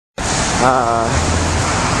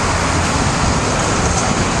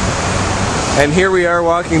And here we are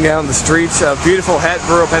walking down the streets of beautiful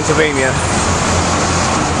Hatboro, Pennsylvania.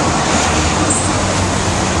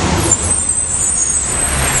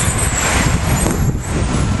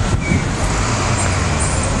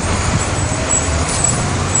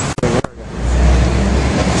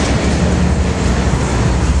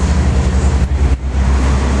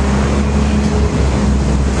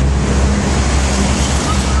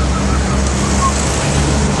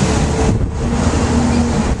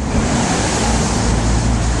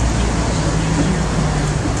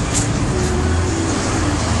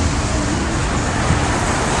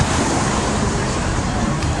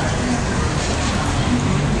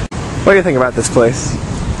 What do you think about this place?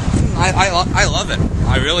 I love it.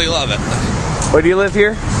 I really love it. Where do you live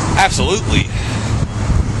here? Absolutely.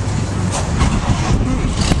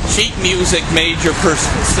 Sheet music major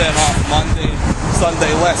person set off Monday,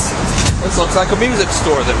 Sunday lessons. This looks like a music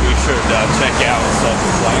store that we should check out at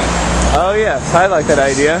Suddenplant. Oh yes, I like that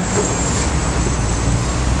idea.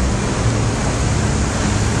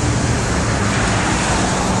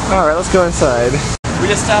 Alright, let's go inside.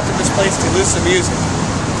 We just stopped at this place to listen to music.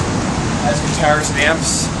 Has guitars and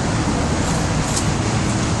amps.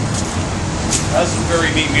 That's a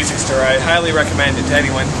very neat music store. I highly recommend it to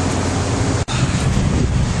anyone.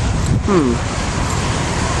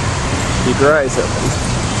 Keep your eyes open.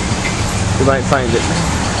 You might find it.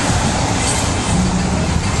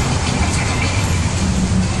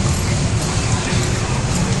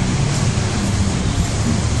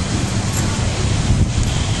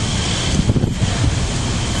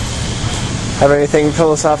 Have anything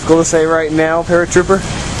philosophical to say right now, Paratrooper?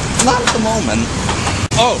 Not at the moment.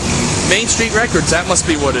 Oh, Main Street Records, that must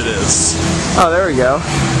be what it is. Oh, there we go.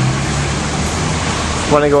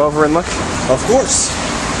 Want to go over and look? Of course.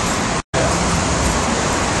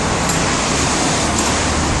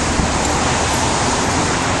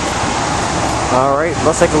 Alright,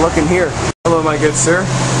 let's take a look in here. Hello, my good sir.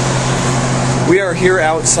 We are here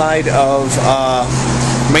outside of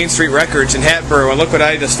Main Street Records in Hatboro, and look what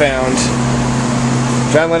I just found.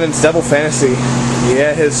 John Lennon's Double Fantasy.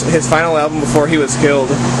 Yeah, his final album before he was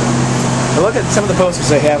killed. But look at some of the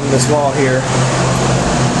posters they have on this wall here.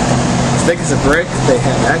 As thick as a brick. They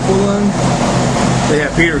have Aqualung. They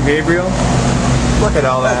have Peter Gabriel. Look at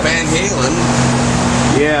all that. Oh, Van Halen.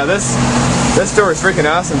 Yeah, this store is freaking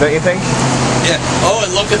awesome, don't you think? Yeah. Oh,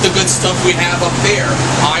 and look at the good stuff we have up there.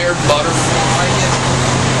 Iron Butterfly.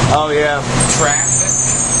 Oh yeah. Traffic.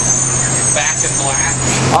 Back in Black.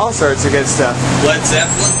 All sorts of good stuff. Led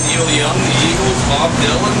Zeppelin, Neil Young, the Eagles, Bob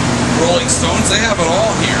Dylan, Rolling Stones, they have it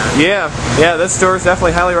all here. Yeah, this store is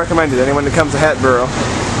definitely highly recommended to anyone that comes to Hatboro.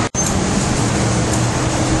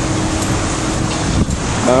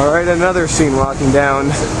 Alright, another scene walking down.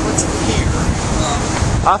 What's here?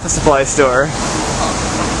 Office supply store.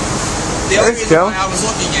 The only reason why I was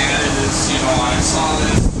looking at it is, I saw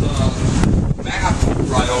this map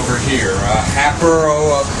right over here.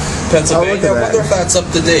 Hatboro, Pennsylvania. Oh, I wonder if that's up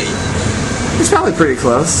to date. It's probably pretty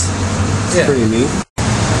close. It's pretty neat.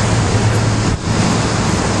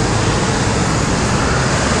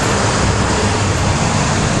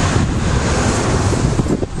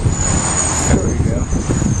 There we go.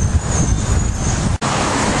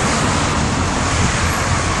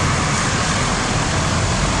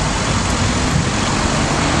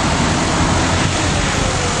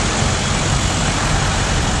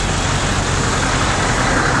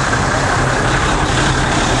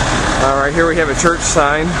 Alright, here we have a church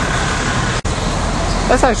sign.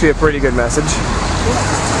 That's actually a pretty good message.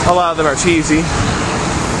 A lot of them are cheesy.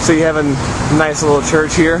 So you have a nice little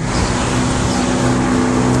church here.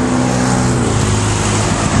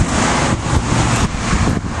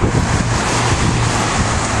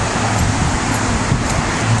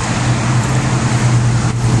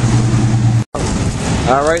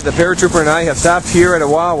 Alright, the Paratrooper and I have stopped here at a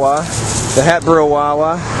Wawa, the Hatboro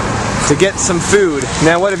Wawa, to get some food.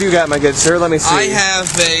 Now, what have you got, my good sir? Let me see. I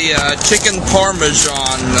have a chicken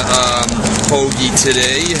parmesan hoagie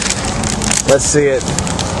today. Let's see it.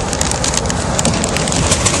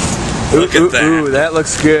 Look at that. Ooh, that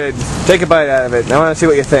looks good. Take a bite out of it. I want to see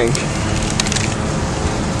what you think.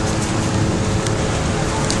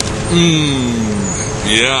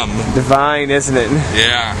 Yum. Divine, isn't it?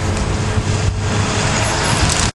 Yeah.